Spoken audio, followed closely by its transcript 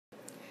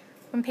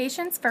When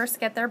patients first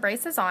get their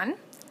braces on,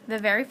 the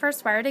very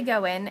first wire to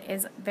go in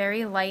is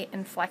very light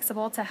and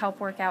flexible to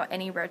help work out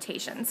any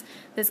rotations.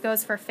 This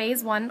goes for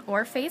phase 1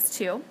 or phase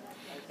 2,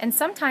 and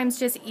sometimes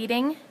just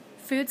eating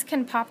foods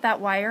can pop that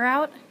wire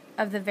out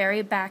of the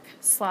very back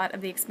slot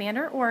of the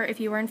expander, or if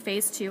you were in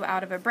phase 2,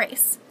 out of a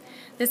brace.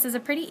 This is a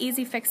pretty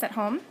easy fix at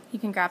home. You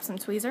can grab some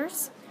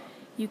tweezers,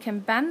 you can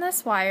bend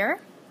this wire,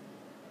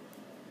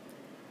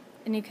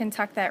 and you can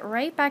tuck that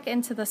right back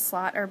into the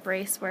slot or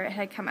brace where it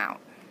had come out.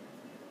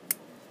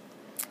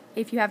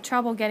 If you have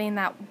trouble getting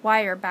that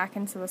wire back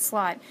into the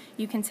slot,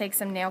 you can take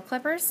some nail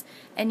clippers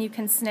and you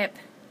can snip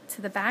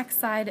to the back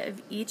side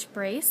of each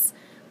brace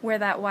where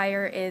that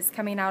wire is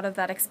coming out of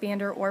that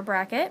expander or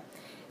bracket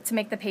to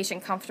make the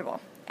patient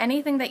comfortable.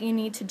 Anything that you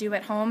need to do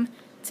at home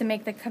to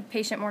make the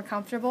patient more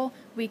comfortable,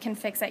 we can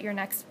fix at your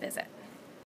next visit.